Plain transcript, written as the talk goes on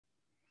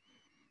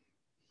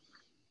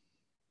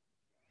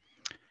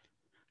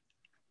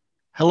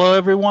Hello,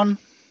 everyone.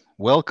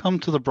 Welcome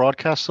to the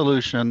Broadcast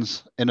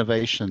Solutions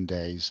Innovation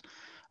Days.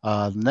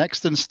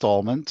 Next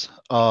installment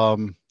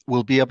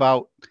will be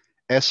about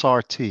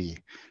SRT.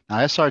 Now,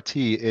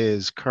 SRT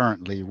is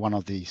currently one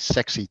of the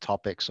sexy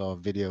topics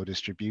of video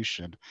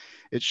distribution.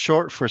 It's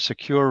short for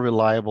Secure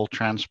Reliable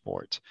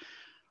Transport.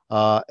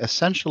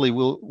 Essentially,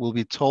 we'll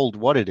be told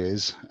what it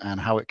is and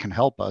how it can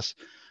help us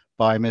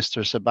by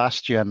Mr.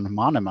 Sebastian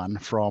Mannemann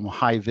from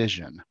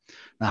Haivision.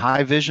 Now,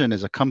 Haivision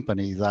is a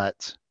company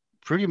that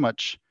pretty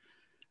much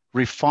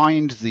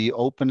refined the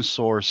open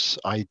source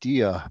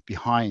idea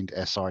behind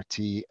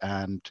SRT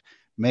and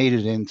made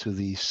it into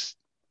the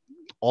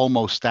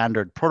almost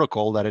standard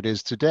protocol that it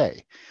is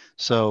today.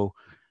 So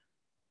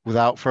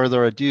without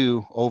further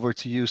ado, over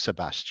to you,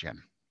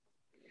 Sebastian.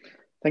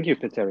 Thank you,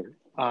 Peter.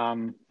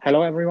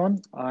 Hello,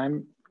 everyone.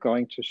 I'm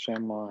going to share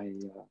my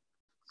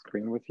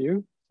screen with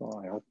you.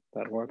 So I hope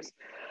that works.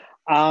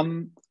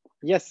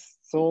 Yes,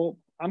 so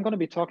I'm going to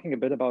be talking a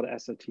bit about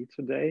SRT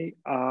today.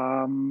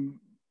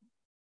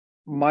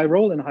 My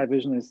role in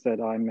Haivision is that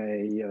I'm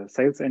a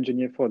sales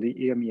engineer for the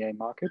EMEA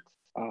market,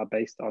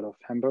 based out of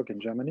Hamburg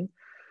in Germany.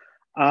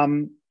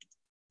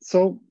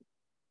 So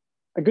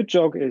a good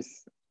joke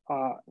is,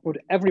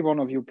 would every one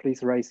of you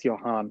please raise your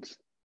hand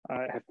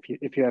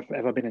if you have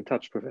ever been in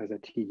touch with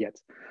SRT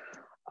yet?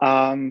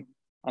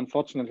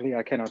 Unfortunately,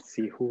 I cannot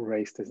see who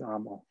raised his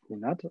arm or who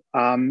not.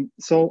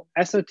 So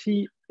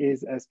SRT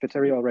is, as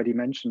Petteri already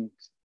mentioned,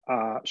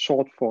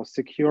 short for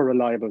Secure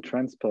Reliable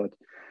Transport,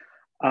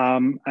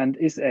 and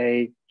is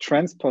a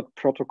transport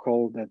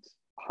protocol that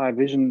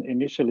Haivision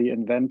initially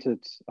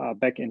invented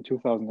back in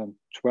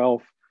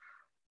 2012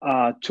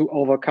 to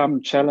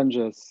overcome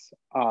challenges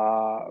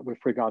with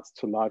regards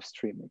to live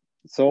streaming.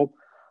 So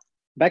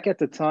back at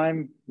the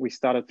time, we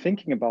started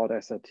thinking about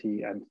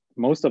SRT, and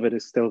most of it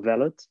is still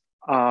valid.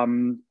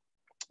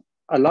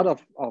 A lot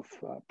of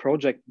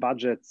project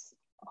budgets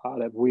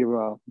that we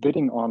were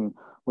bidding on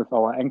with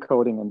our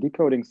encoding and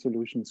decoding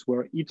solutions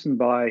were eaten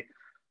by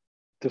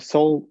the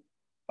sole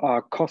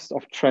cost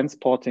of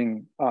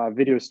transporting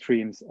video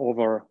streams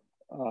over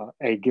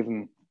a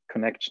given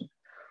connection.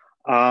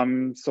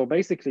 So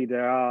basically,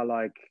 there are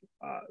like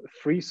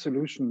 3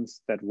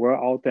 solutions that were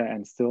out there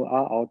and still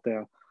are out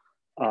there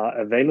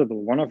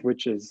available. One of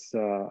which is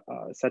a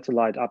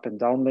satellite up and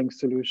downlink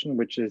solution,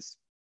 which is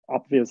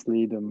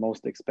obviously the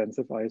most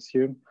expensive, I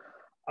assume.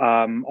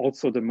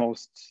 Also the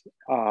most,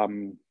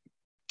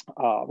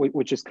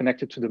 which is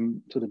connected to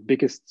the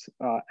biggest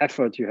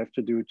effort you have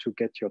to do to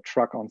get your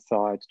truck on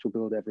site, to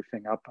build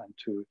everything up, and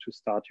to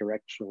start your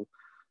actual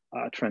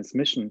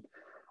transmission.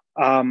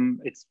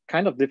 It's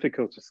kind of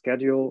difficult to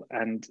schedule,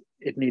 and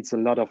it needs a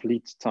lot of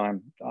lead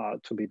time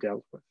to be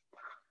dealt with.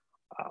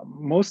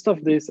 Most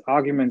of these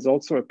arguments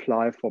also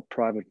apply for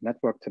private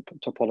network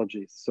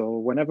topologies. So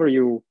whenever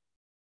you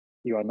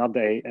are not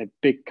a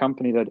big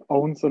company that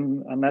owns a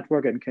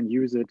network and can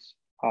use it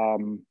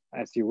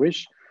as you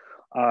wish,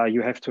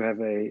 you have to have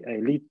a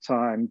lead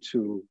time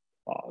to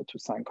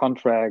sign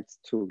contracts,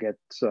 to get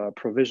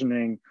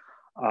provisioning.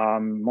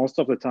 Most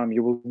of the time,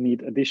 you will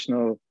need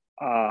additional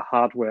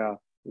hardware,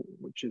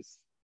 which is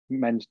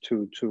meant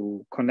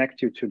to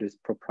connect you to this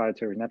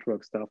proprietary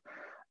network stuff.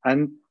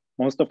 And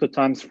most of the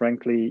times,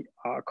 frankly,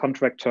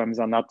 contract terms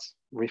are not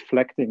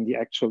reflecting the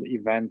actual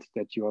event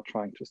that you are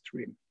trying to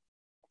stream.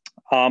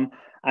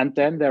 And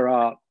then there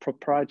are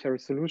proprietary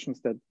solutions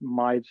that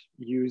might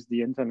use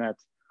the internet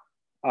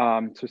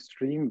to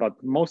stream,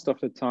 but most of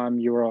the time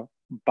you're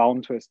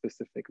bound to a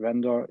specific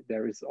vendor.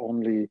 There is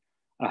only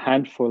a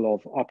handful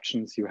of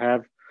options you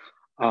have.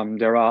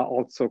 There are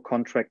also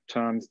contract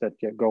terms that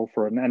go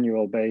for an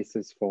annual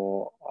basis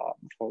for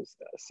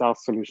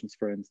SaaS solutions,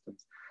 for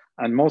instance.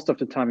 And most of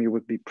the time you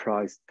would be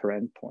priced per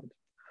endpoint.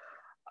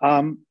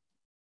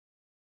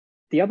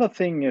 The other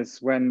thing is,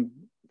 when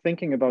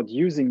thinking about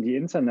using the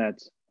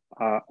internet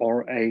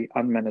or a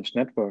unmanaged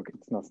network,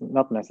 it's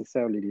not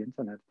necessarily the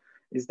internet,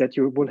 is that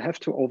you will have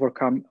to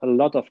overcome a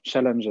lot of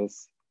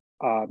challenges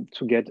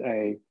to get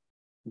a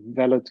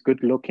valid,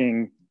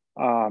 good-looking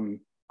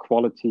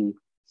quality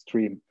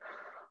stream.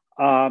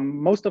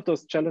 Most of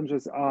those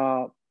challenges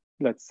are,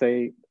 let's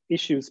say,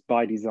 issues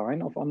by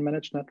design of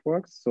unmanaged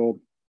networks. So,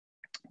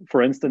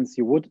 for instance,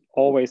 you would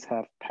always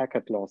have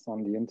packet loss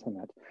on the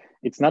internet.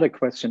 It's not a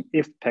question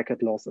if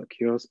packet loss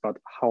occurs, but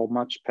how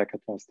much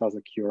packet loss does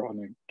occur on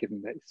a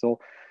given day. So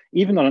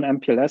even on an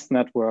MPLS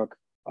network,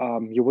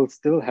 you will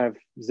still have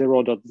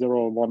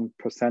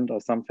 0.01%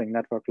 or something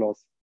network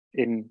loss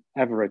in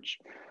average.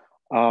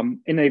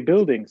 In a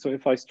building, so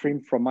if I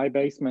stream from my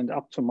basement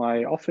up to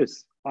my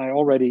office, I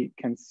already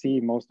can see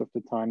most of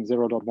the time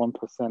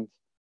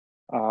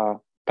 0.1%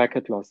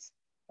 packet loss,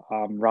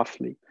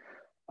 roughly.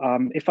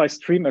 If I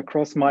stream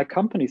across my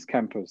company's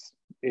campus,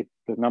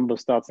 the number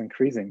starts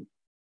increasing.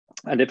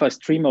 And if I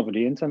stream over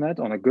the internet,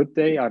 on a good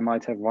day, I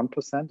might have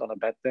 1%. On a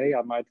bad day,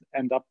 I might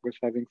end up with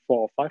having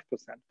 4 or 5%.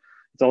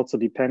 It's also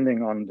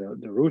depending on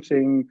the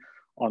routing,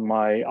 on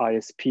my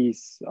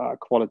ISP's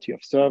quality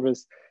of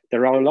service.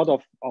 There are a lot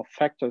of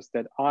factors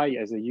that I,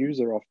 as a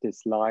user of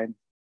this line,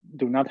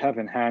 do not have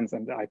in hands,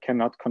 and I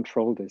cannot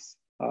control this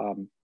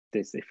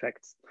these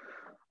effects.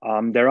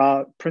 There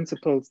are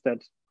principles that,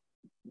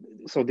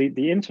 so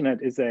the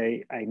internet is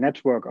a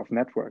network of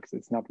networks.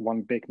 It's not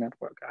one big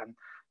network, and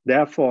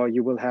therefore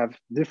you will have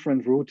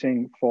different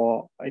routing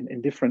for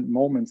in different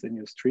moments in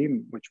your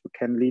stream, which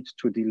can lead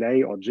to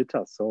delay or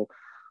jitter. So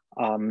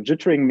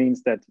jittering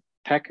means that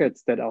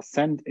packets that are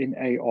sent in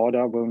a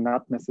order will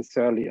not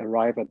necessarily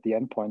arrive at the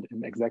endpoint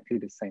in exactly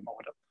the same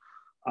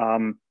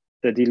order.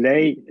 The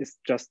delay is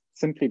just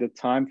simply the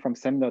time from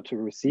sender to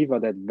receiver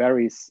that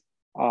varies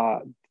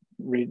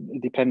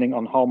depending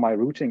on how my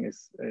routing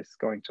is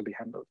going to be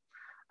handled.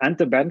 And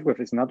the bandwidth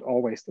is not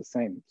always the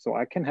same. So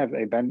I can have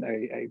a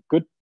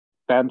good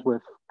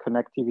bandwidth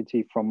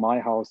connectivity from my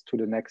house to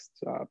the next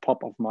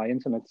POP of my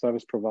internet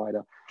service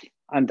provider,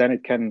 and then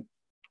it can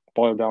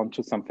boil down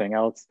to something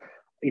else.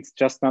 It's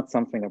just not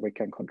something that we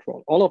can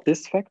control. All of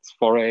these facts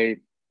for a,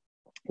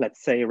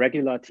 let's say,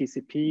 regular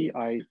TCP,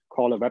 I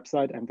call a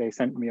website and they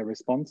send me a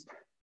response,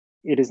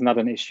 it is not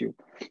an issue.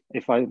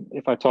 If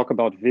I talk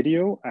about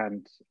video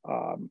and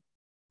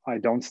I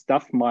don't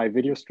stuff my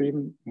video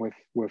stream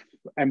with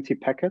empty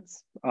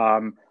packets,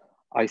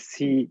 I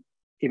see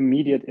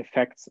immediate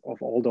effects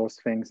of all those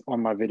things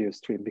on my video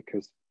stream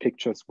because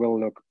pictures will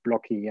look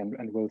blocky and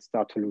will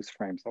start to lose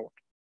frames out.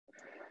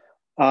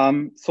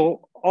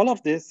 So all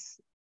of this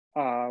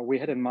we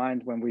had in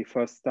mind when we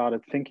first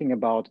started thinking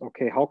about,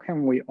 okay, how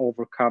can we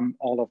overcome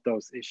all of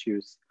those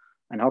issues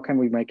and how can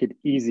we make it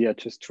easier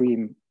to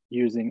stream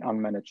using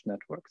unmanaged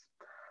networks?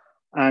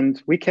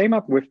 And we came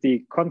up with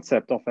the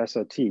concept of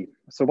SRT.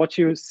 So what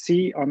you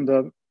see on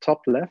the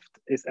top left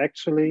is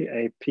actually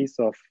a piece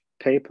of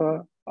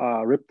paper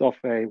ripped off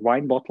a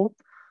wine bottle.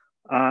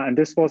 And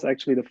this was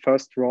actually the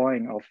first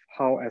drawing of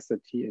how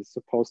SRT is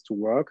supposed to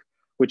work,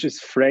 which is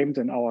framed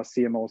in our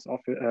CMO's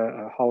office,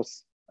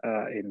 house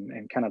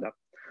in Canada.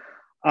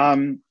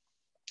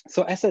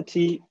 So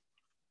SRT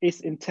is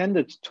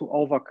intended to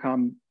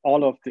overcome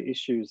all of the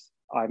issues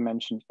I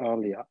mentioned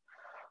earlier.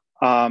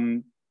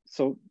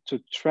 So to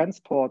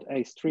transport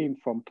a stream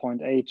from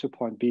point A to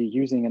point B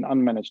using an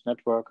unmanaged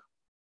network,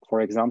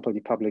 for example, the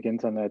public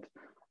internet,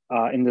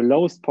 in the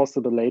lowest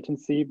possible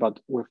latency, but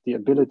with the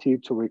ability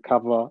to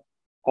recover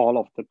all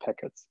of the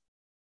packets.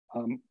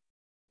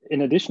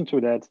 In addition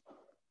to that,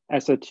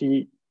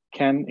 SRT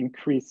can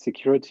increase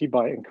security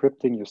by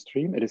encrypting your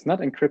stream. It is not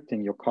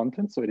encrypting your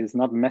content, so it is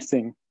not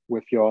messing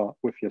with your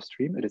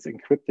stream. It is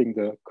encrypting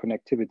the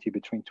connectivity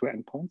between two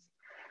endpoints.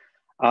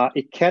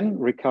 It can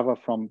recover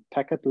from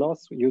packet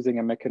loss using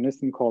a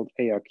mechanism called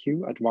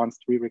ARQ,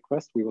 Advanced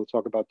Re-Request. We will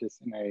talk about this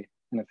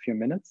in a few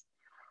minutes.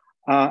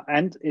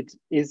 And it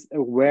is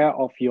aware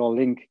of your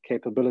link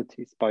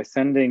capabilities. By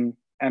sending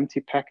empty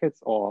packets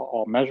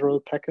or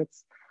measurable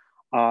packets,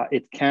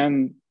 it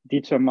can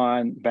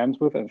determine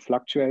bandwidth and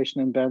fluctuation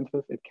in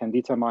bandwidth. It can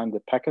determine the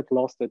packet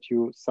loss that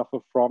you suffer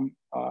from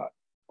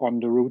on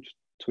the route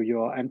to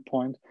your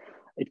endpoint.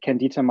 It can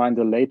determine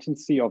the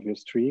latency of your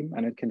stream,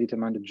 and it can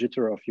determine the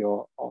jitter of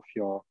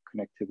your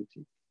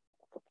connectivity.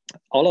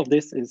 All of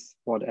this is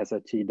what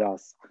SRT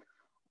does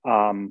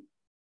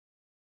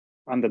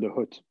under the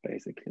hood,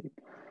 basically.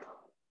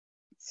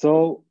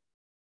 So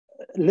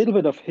a little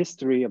bit of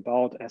history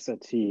about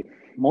SRT.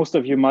 Most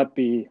of you might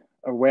be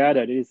aware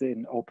that it is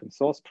an open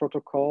source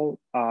protocol.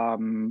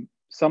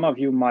 Some of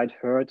you might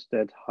heard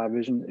that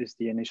Haivision is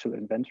the initial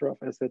inventor of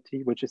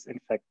SRT, which is in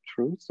fact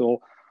true.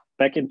 So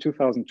back in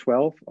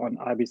 2012 on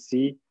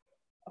IBC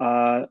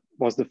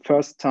was the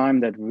first time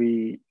that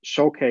we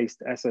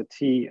showcased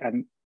SRT,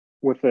 and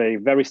with a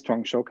very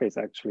strong showcase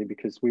actually,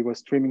 because we were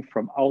streaming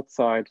from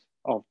outside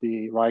of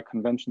the RAI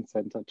Convention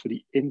Center to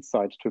the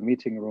inside to a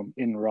meeting room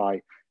in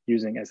RAI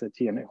using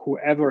SRT. And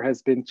whoever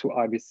has been to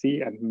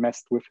IBC and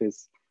messed with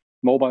his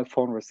mobile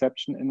phone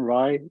reception in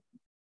RAI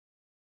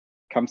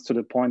comes to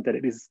the point that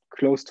it is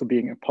close to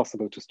being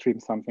impossible to stream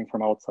something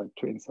from outside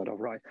to inside of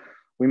RAI.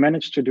 We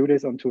managed to do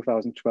this on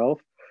 2012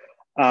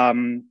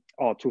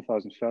 or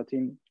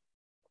 2013.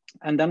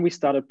 And then we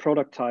started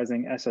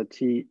productizing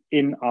SRT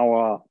in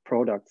our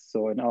products.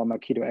 So in our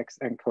Makito X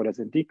encoders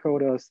and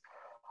decoders,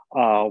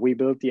 we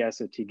built the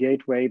SRT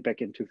gateway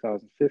back in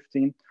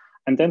 2015.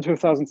 And then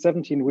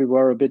 2017, we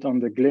were a bit on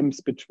the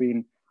glimpse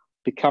between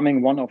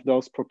becoming one of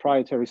those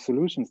proprietary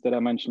solutions that I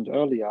mentioned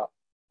earlier,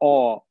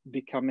 or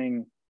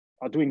becoming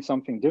or doing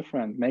something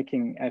different,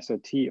 making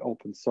SRT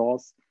open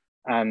source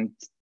and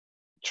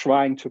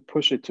trying to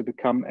push it to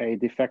become a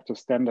de facto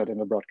standard in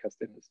the broadcast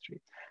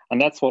industry. And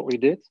that's what we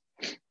did.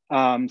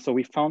 So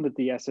we founded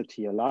the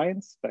SRT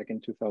Alliance back in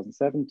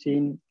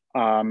 2017.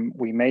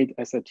 We made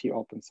SRT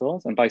open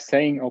source. And by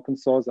saying open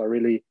source, I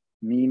really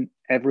mean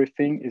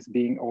everything is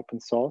being open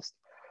sourced.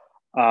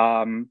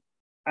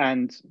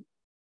 And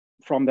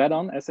from that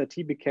on,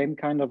 SRT became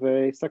kind of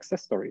a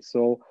success story.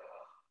 So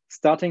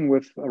starting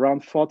with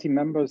around 40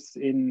 members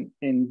in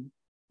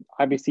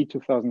IBC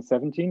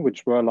 2017,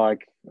 which were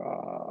like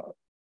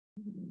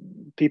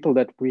people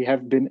that we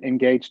have been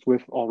engaged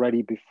with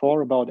already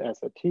before about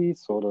SRT,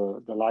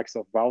 so the likes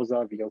of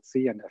Wowza,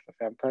 VLC, and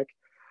FFmpeg.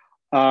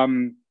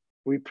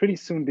 we pretty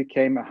soon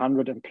became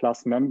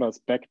 100+ members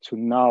back to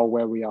now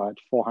where we are at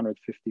 450+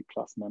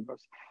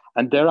 members.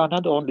 And there are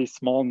not only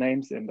small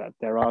names in that,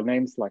 there are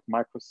names like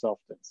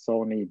Microsoft and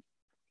Sony.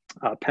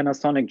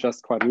 Panasonic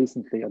just quite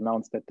recently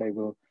announced that they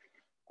will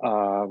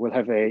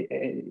have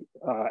a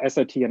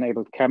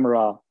SRT-enabled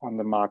camera on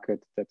the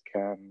market that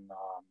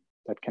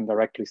can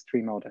directly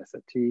stream out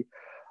SRT.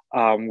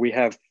 We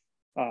have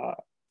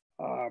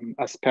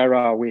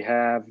Aspera, we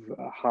have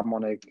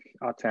Harmonic,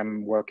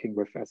 Atem working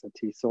with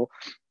SRT. So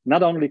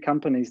not only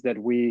companies that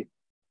we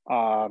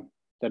are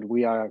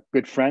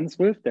good friends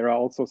with, there are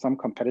also some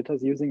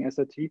competitors using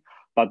SRT,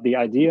 but the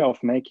idea of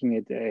making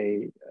it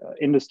a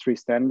industry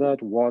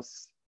standard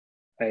was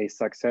a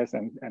success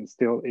and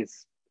still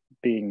is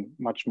being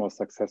much more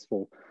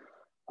successful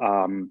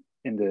in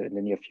the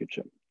near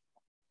future.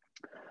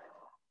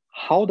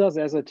 How does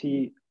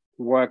SRT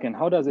work and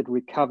how does it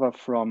recover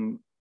from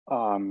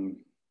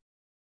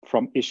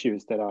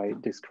issues that I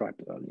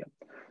described earlier?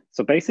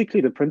 So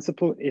basically the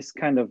principle is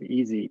kind of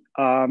easy.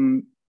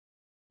 On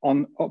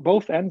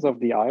both ends of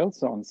the aisle,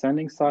 so on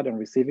sending side and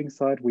receiving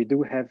side, we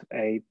do have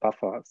a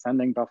buffer,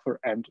 sending buffer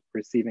and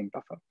receiving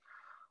buffer.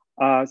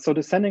 So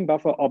the sending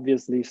buffer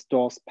obviously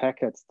stores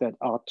packets that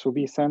are to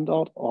be sent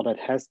out or that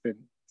has been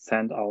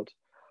sent out.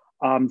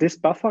 This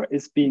buffer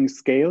is being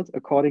scaled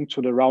according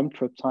to the round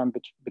trip time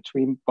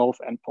between both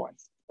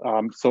endpoints.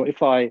 So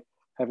if I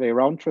have a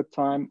round trip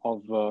time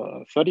of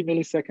 30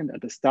 milliseconds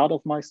at the start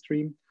of my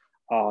stream,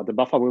 the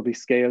buffer will be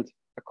scaled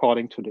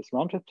according to this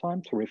round trip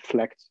time to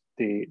reflect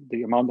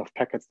the amount of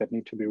packets that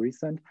need to be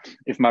resent.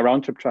 If my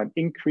round trip time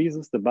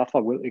increases, the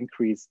buffer will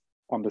increase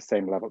on the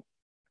same level.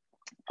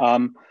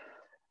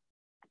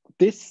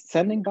 This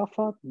sending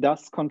buffer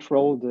does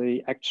control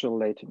the actual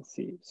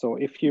latency. So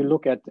if you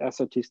look at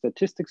SRT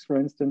statistics, for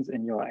instance,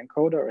 in your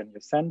encoder and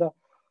your sender,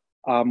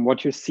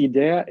 what you see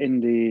there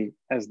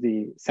as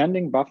the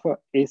sending buffer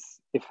is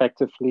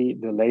effectively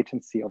the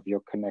latency of your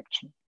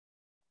connection.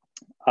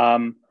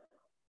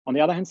 On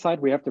the other hand side,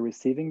 we have the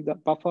receiving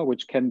buffer,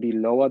 which can be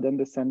lower than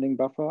the sending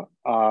buffer.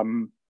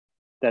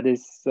 That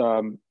is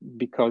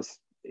because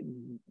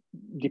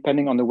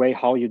depending on the way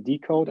how you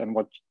decode and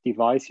what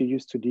device you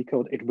use to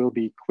decode, it will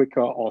be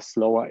quicker or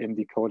slower in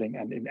decoding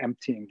and in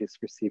emptying this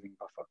receiving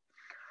buffer.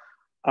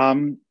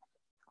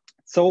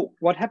 So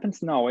what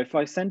happens now if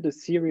I send a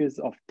series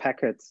of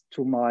packets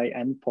to my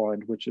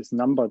endpoint, which is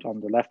numbered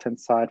on the left-hand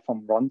side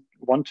from 1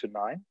 to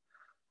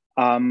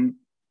 9,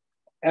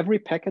 every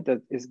packet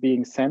that is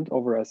being sent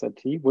over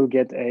SRT will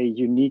get a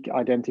unique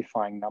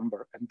identifying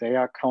number, and they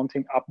are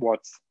counting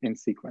upwards in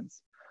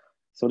sequence.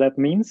 So that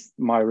means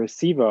my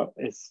receiver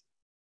is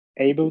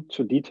able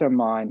to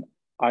determine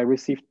I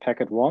received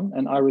packet 1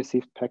 and I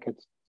received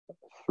packet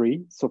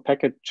 3. So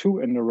packet 2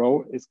 in a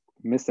row is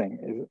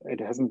missing. It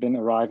hasn't been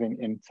arriving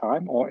in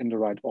time or in the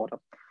right order.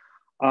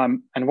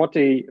 And what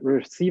the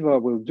receiver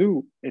will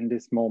do in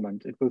this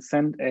moment, it will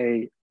send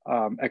a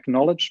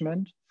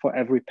acknowledgement for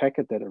every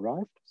packet that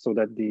arrived, so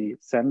that the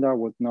sender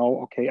would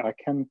know, okay, I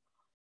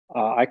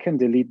can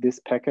delete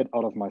this packet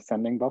out of my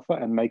sending buffer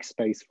and make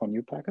space for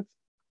new packets.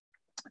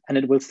 And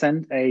it will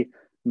send a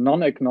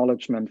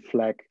non-acknowledgement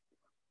flag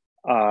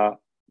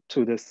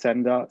to the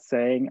sender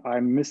saying,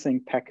 I'm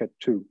missing packet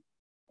 2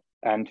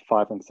 and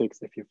 5 and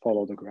 6 if you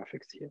follow the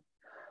graphics here.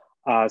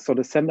 So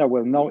the sender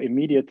will know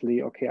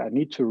immediately, okay, I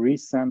need to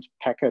resend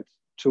packet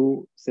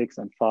 2, 6,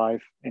 and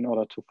 5 in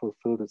order to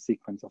fulfill the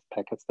sequence of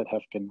packets that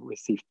have been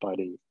received by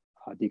the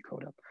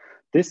decoder.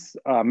 This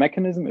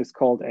mechanism is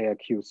called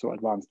ARQ, so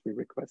Advanced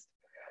Re-Request.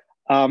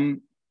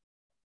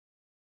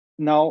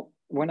 Now,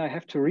 when I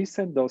have to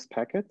resend those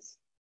packets,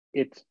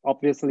 it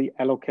obviously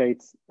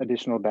allocates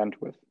additional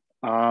bandwidth.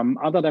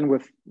 Other than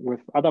with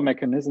other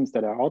mechanisms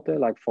that are out there,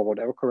 like forward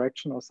error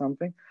correction or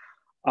something,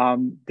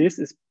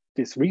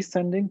 this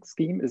resending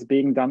scheme is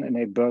being done in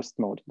a burst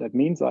mode. That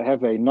means I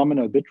have a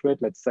nominal bitrate,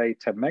 let's say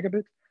 10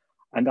 megabit,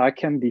 and I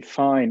can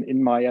define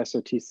in my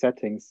SRT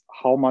settings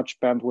how much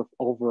bandwidth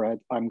overhead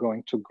I'm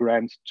going to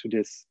grant to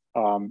this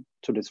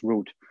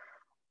route.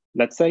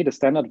 Let's say the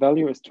standard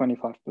value is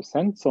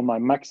 25%, so my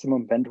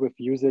maximum bandwidth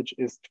usage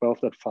is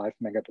 12.5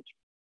 megabit.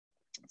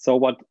 So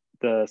what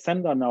the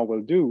sender now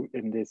will do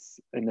in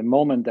the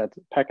moment that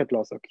packet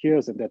loss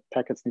occurs and that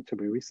packets need to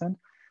be resent,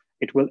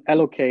 it will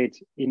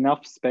allocate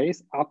enough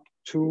space up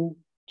to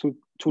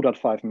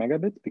 2.5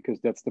 megabit, because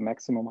that's the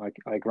maximum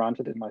I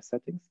granted in my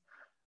settings,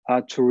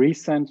 to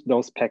resend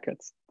those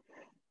packets.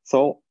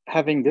 So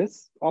having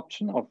this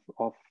option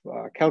of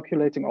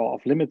calculating or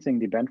of limiting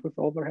the bandwidth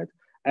overhead,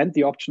 and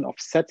the option of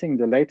setting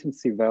the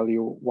latency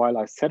value while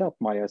I set up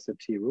my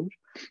SRT route,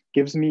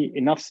 gives me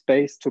enough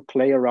space to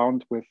play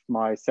around with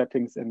my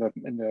settings in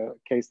the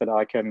case that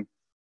I can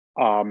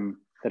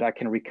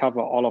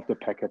recover all of the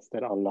packets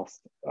that are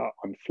lost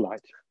on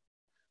flight.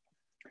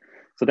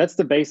 So that's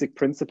the basic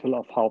principle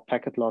of how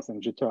packet loss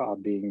and jitter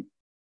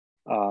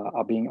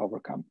are being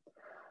overcome.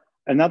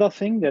 Another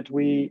thing that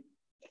we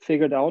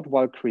figured out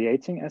while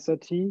creating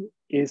SRT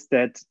is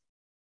that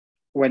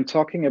when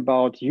talking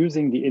about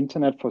using the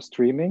internet for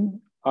streaming,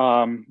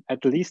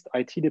 at least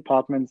IT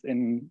departments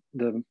in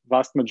the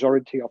vast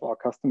majority of our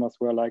customers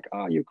were like,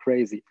 "Are you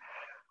crazy?"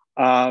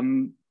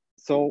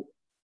 So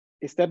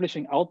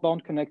establishing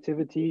outbound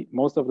connectivity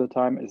most of the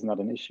time is not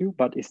an issue,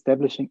 but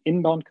establishing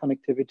inbound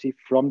connectivity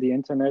from the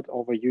internet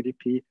over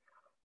UDP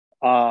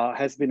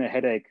has been a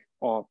headache,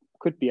 or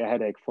could be a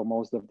headache for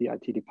most of the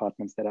IT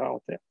departments that are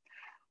out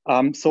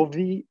there. So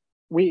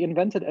we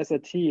invented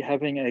SRT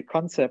having a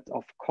concept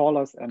of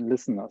callers and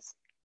listeners.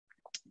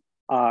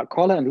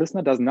 Caller and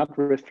listener does not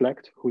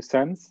reflect who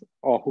sends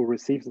or who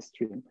receives a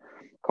stream.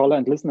 Caller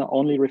and listener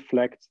only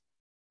reflect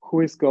who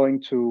is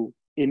going to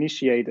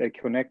initiate a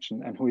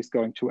connection and who is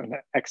going to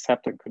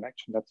accept a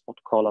connection. That's what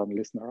caller and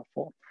listener are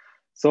for.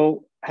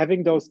 So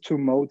having those two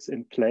modes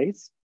in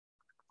place,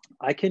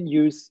 I can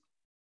use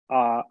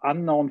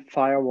unknown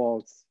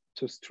firewalls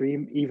to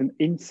stream even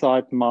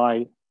inside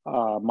my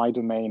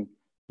domain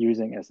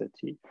using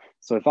SRT.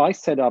 So if I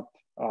set up,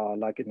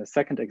 like in the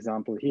second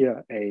example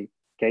here, a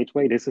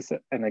gateway, this is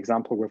an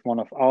example with one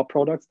of our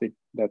products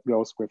that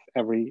goes with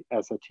every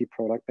SRT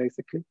product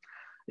basically.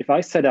 If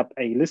I set up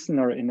a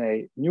listener in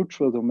a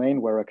neutral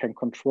domain where I can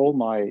control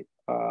my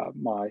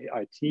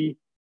IT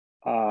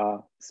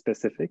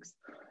specifics,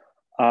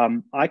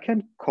 I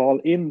can call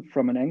in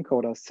from an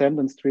encoder, send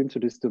and stream to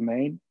this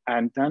domain,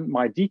 and then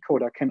my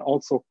decoder can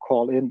also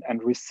call in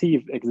and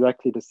receive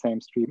exactly the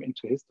same stream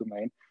into his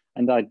domain.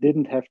 And I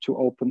didn't have to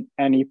open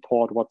any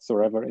port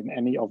whatsoever in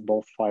any of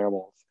both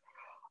firewalls.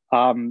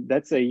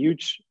 That's a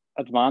huge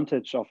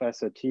advantage of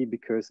SRT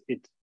because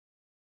it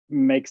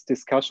makes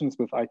discussions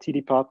with IT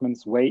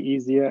departments way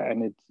easier,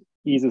 and it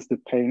eases the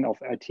pain of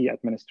IT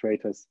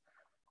administrators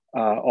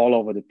all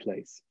over the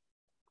place.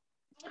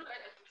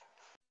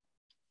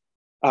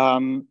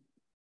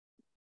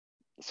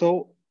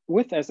 So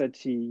with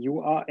SRT,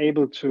 you are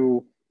able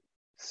to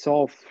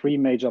solve three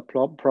major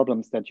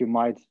problems that you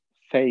might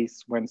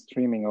face when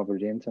streaming over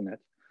the internet,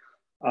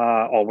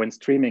 or when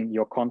streaming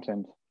your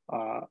content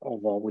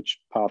over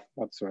which path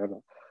whatsoever.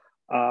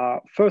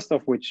 First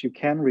of which, you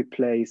can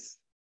replace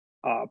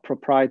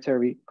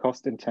proprietary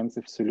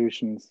cost-intensive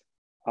solutions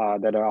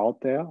that are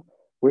out there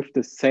with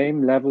the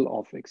same level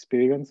of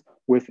experience,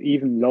 with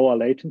even lower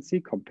latency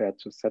compared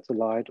to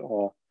satellite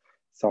or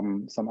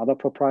some other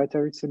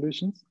proprietary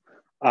solutions,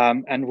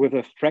 and with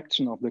a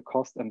fraction of the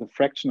cost and the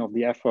fraction of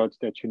the effort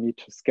that you need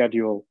to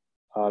schedule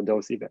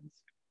those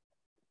events.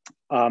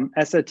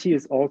 SRT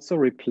is also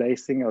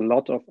replacing a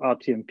lot of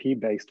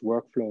RTMP-based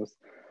workflows.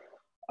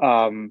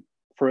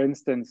 For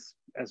instance,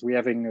 as we're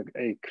having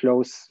a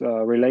close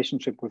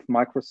relationship with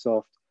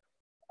Microsoft,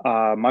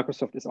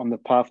 Microsoft is on the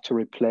path to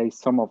replace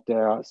some of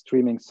their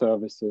streaming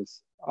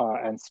services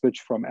and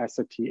switch from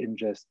SRT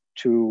ingest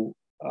to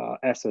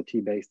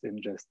SRT-based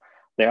ingest.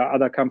 There are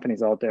other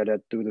companies out there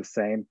that do the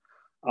same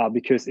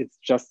because it's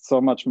just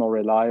so much more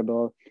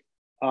reliable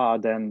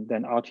than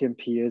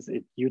RTMP is.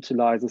 It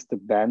utilizes the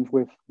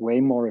bandwidth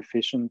way more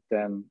efficient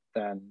than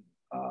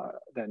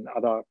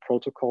other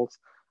protocols,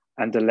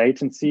 and the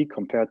latency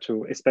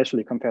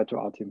especially compared to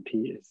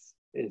RTMP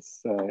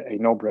is a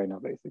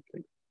no-brainer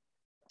basically.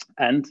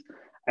 And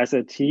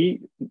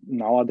SRT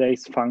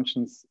nowadays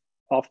functions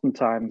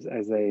oftentimes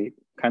as a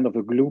kind of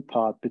a glue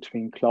part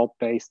between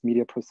cloud-based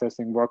media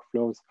processing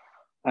workflows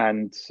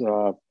and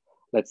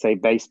let's say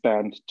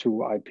baseband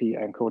to IP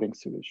encoding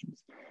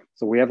solutions.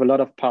 So we have a lot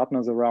of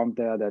partners around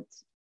there that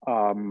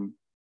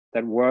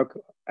work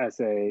as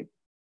a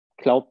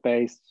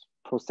cloud-based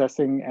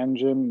processing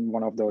engine.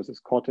 One of those is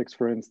Cortex,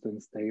 for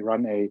instance. They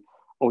run a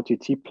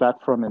OTT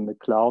platform in the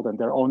cloud, and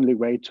their only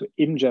way to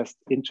ingest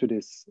into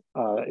this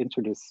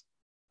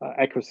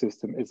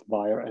ecosystem is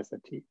via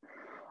SRT.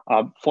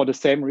 For the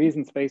same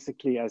reasons,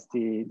 basically, as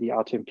the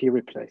RTMP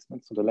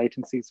replacement. So the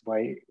latency is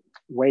way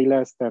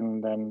less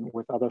than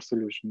with other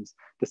solutions.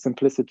 The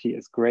simplicity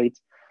is great,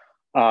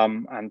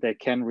 and they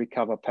can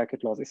recover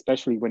packet loss,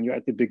 especially when you're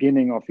at the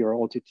beginning of your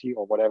OTT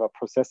or whatever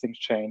processing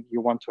chain.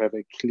 You want to have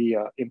a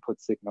clear input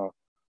signal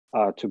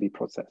to be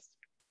processed.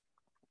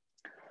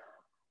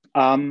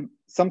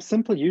 Some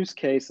simple use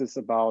cases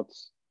about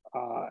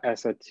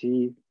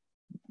SRT.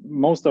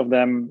 Most of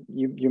them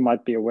you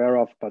might be aware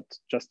of, but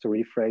just to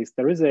rephrase,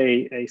 there is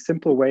a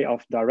simple way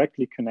of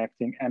directly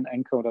connecting an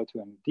encoder to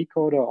a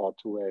decoder or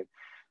to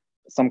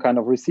some kind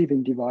of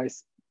receiving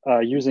device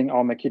using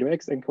our Makito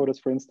X encoders,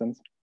 for instance,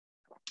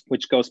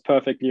 which goes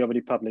perfectly over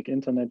the public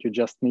internet. You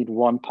just need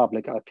one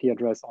public IP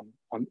address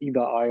on either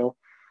aisle,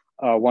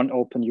 one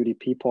open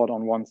UDP port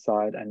on one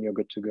side, and you're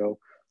good to go.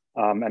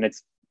 And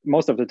it's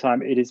most of the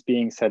time it is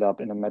being set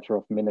up in a matter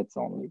of minutes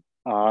only,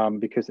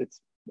 because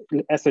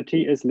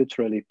SRT is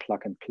literally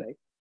plug and play.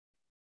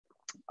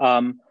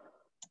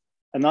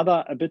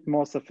 Another a bit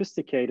more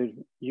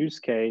sophisticated use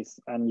case,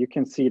 and you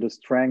can see the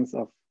strengths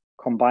of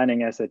combining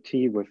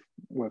SRT with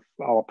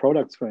our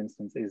products, for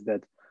instance, is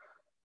that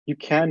you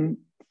can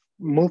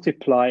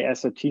multiply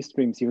SRT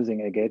streams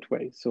using a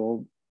gateway.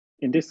 So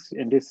in this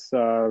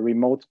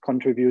remote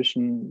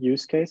contribution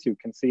use case, you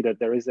can see that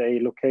there is a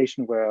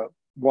location where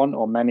one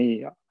or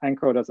many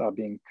encoders are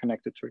being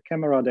connected to a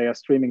camera. They are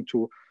streaming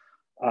to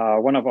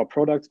one of our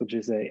products, which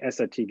is a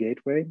SRT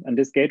gateway. And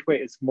this gateway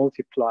is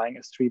multiplying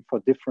a stream for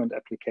different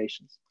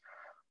applications.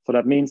 So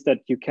that means that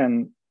you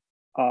can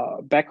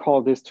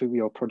backhaul this to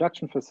your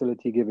production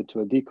facility, give it to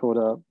a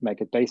decoder,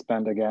 make it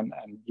baseband again,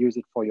 and use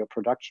it for your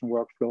production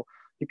workflow.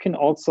 You can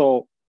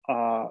also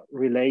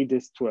relay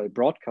this to a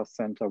broadcast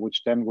center,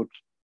 which then would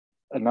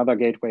another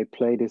gateway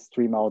play this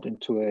stream out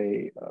into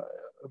a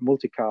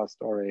multicast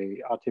or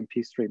a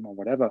RTMP stream or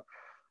whatever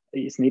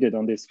is needed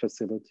on this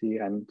facility.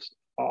 And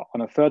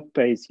on a third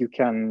base, you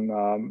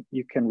can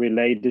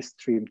relay this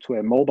stream to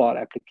a mobile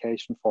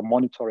application for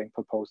monitoring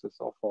purposes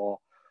or for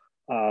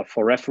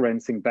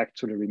referencing back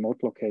to the remote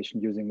location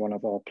using one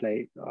of our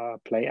play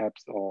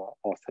apps or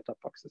setup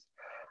boxes.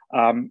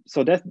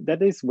 So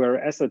that is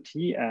where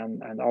SRT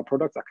and our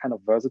products are kind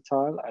of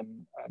versatile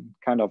and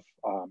kind of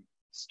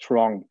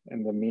strong,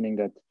 in the meaning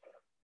that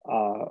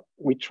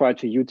we try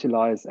to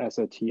utilize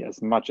SRT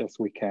as much as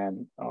we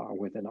can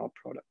within our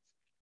products.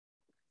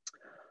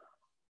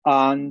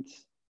 And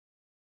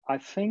I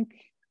think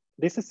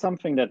this is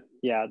something that,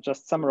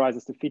 just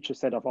summarizes the feature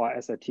set of our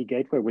SRT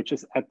gateway, which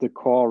is at the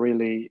core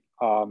really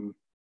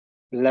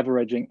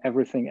leveraging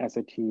everything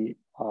SRT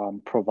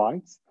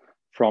provides,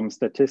 from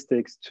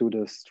statistics to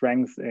the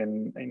strength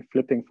in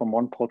flipping from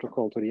one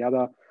protocol to the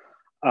other,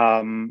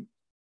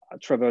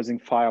 traversing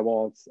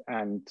firewalls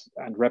and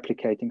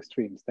replicating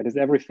streams. That is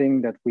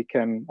everything that we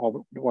can,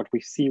 or what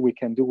we see we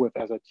can do with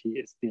SRT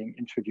is being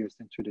introduced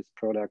into this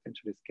product,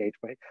 into this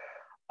gateway.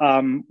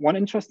 One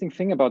interesting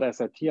thing about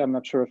SRT, I'm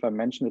not sure if I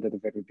mentioned it at the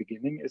very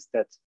beginning, is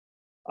that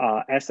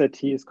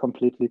SRT is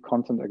completely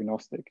content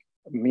agnostic,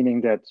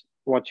 meaning that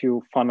what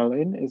you funnel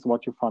in is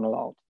what you funnel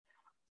out.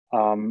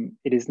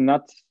 It is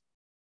not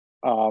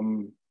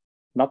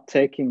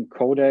taking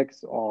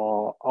codecs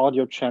or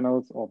audio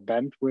channels or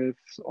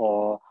bandwidths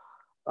or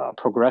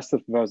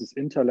progressive versus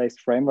interlaced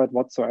frame rate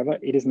whatsoever.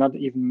 It is not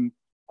even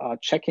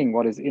checking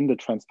what is in the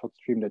transport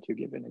stream that you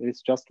give in. It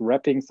is just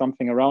wrapping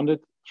something around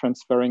it,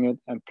 transferring it,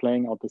 and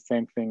playing out the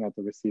same thing at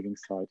the receiving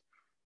side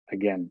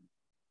again.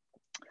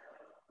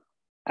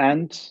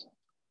 And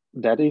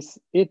that is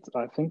it.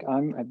 I think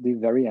I'm at the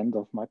very end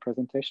of my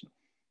presentation.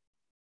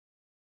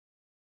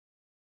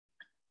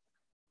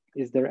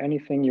 Is there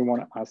anything you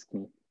want to ask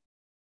me?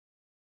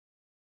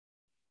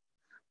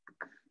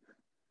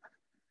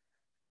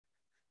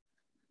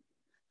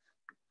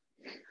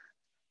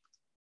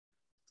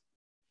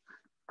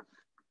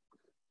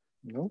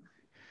 No.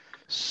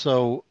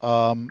 So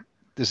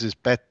this is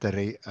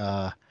Petteri.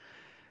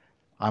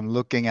 I'm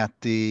looking at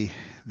the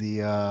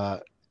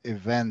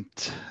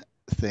event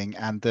thing,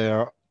 and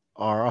there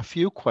are a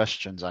few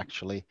questions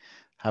actually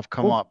have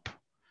come up.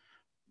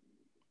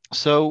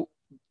 So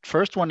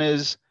first one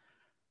is,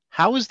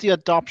 how is the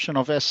adoption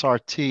of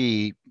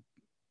SRT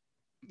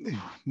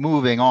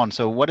moving on?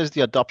 So what is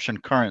the adoption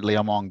currently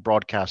among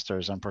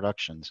broadcasters and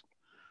productions?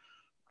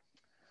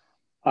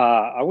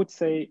 I would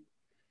say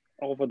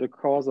over the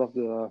course of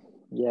the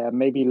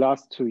maybe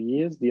last 2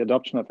 years, the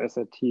adoption of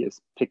SRT is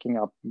picking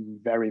up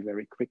very,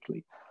 very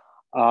quickly.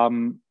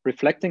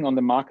 Reflecting on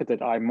the market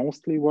that I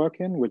mostly work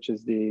in, which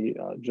is the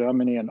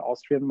Germany and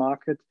Austrian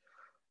market,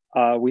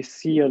 we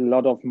see a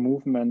lot of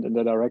movement in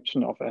the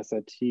direction of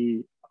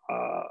SRT,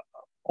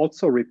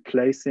 also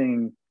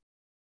replacing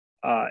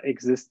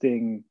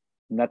existing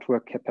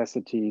network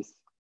capacities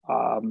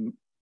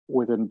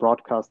within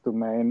broadcast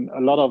domain.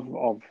 A lot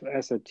of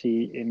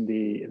SRT in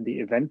the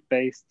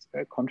event-based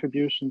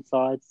contribution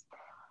sides.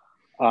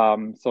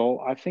 So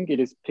I think it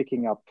is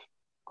picking up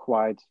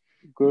quite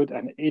good,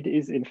 and it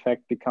is in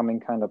fact becoming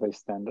kind of a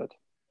standard.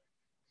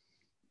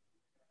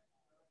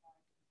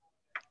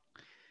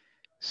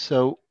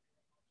 So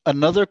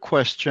another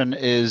question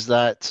is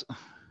that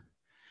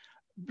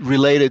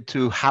related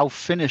to how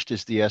finished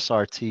is the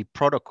SRT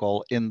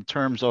protocol in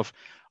terms of,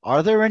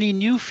 are there any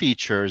new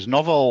features,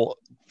 novel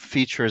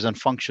features and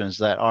functions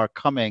that are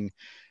coming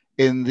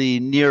in the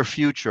near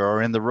future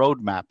or in the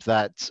roadmap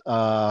that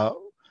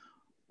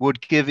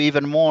would give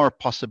even more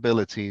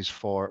possibilities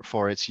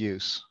for its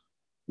use?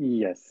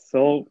 Yes.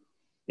 So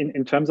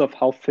in terms of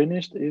how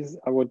finished is,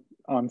 I would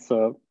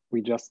answer,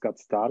 we just got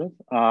started.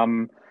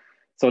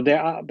 So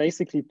there are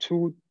basically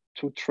two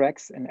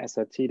tracks in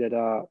SRT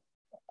that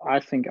I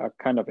think are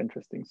kind of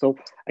interesting. So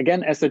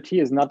again,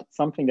 SRT is not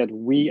something that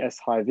we as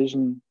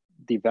Haivision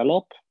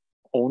develop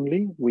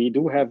only. We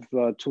do have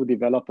 2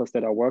 developers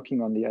that are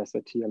working on the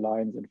SRT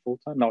Alliance in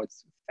full-time. Now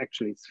it's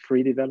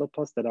 3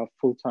 developers that are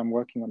full-time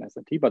working on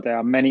SRT, but there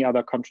are many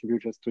other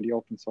contributors to the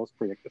open source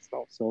project as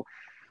well. So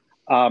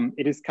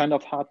it is kind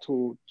of hard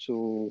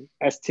to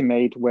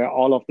estimate where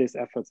all of these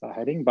efforts are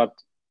heading, but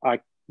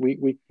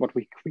what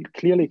we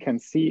clearly can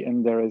see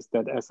in there is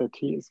that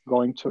SRT is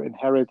going to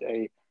inherit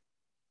a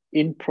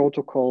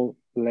in-protocol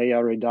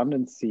layer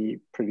redundancy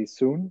pretty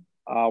soon,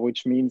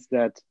 which means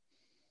that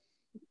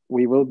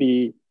we will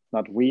be,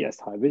 not we as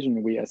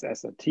Haivision, we as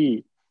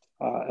SRT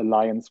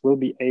Alliance will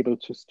be able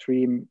to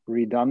stream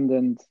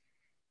redundant,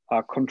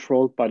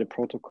 controlled by the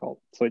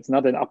protocol. So it's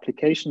not an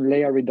application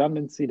layer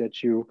redundancy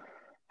that you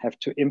have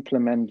to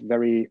implement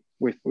very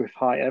with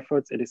high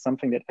efforts, it is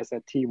something that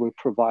SRT will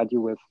provide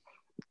you with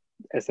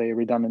as a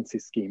redundancy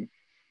scheme.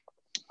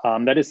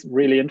 That is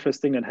really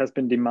interesting and has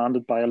been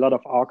demanded by a lot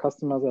of our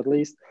customers, at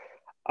least.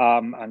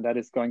 And that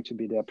is going to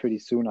be there pretty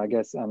soon, I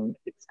guess, and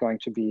it's going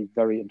to be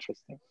very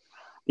interesting.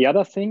 The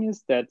other thing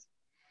is that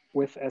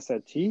with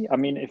SRT, I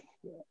mean, if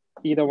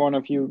either one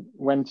of you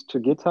went to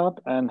GitHub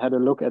and had a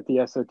look at the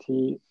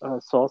SRT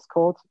source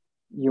code,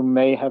 you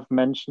may have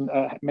mentioned,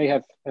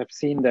 have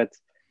seen that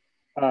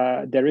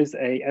there is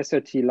a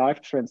SRT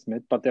live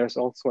transmit, but there's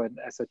also an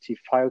SRT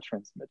file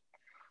transmit.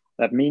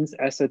 That means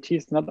SRT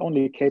is not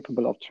only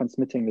capable of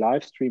transmitting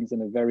live streams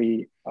in a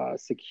very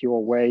secure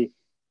way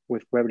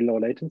with very low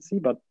latency,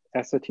 but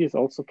SRT is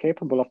also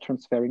capable of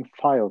transferring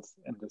files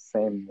in the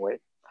same way.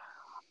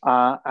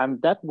 And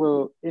that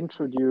will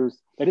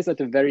introduce, that is at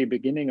the very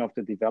beginning of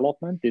the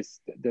development.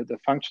 The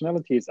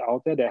functionality is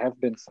out there. There have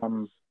been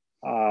some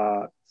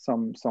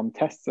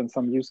tests and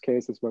some use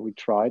cases where we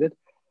tried it.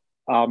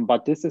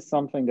 But this is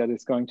something that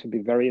is going to be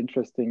very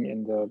interesting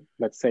in the,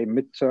 let's say,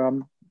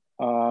 midterm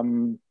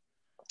view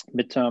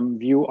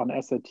on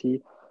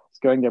SRT. It's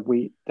going that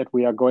we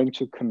are going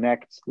to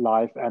connect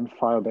live and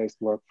file-based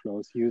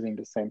workflows using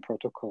the same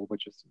protocol,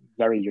 which is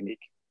very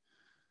unique.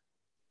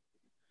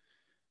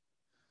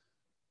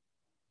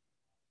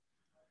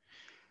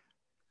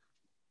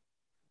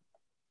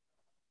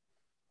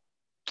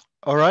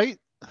 All right.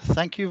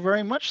 Thank you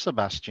very much,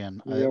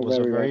 Sebastian. It was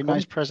a very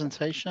nice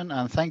presentation,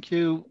 and thank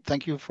you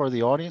for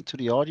the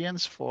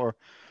audience for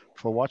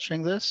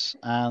watching this.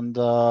 And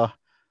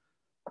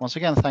once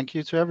again, thank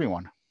you to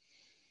everyone.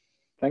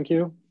 Thank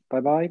you.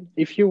 Bye-bye.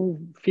 If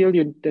you feel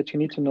that you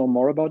need to know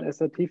more about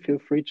SRT, feel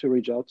free to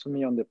reach out to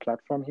me on the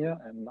platform here,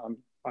 and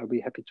I'll be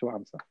happy to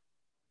answer.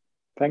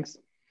 Thanks.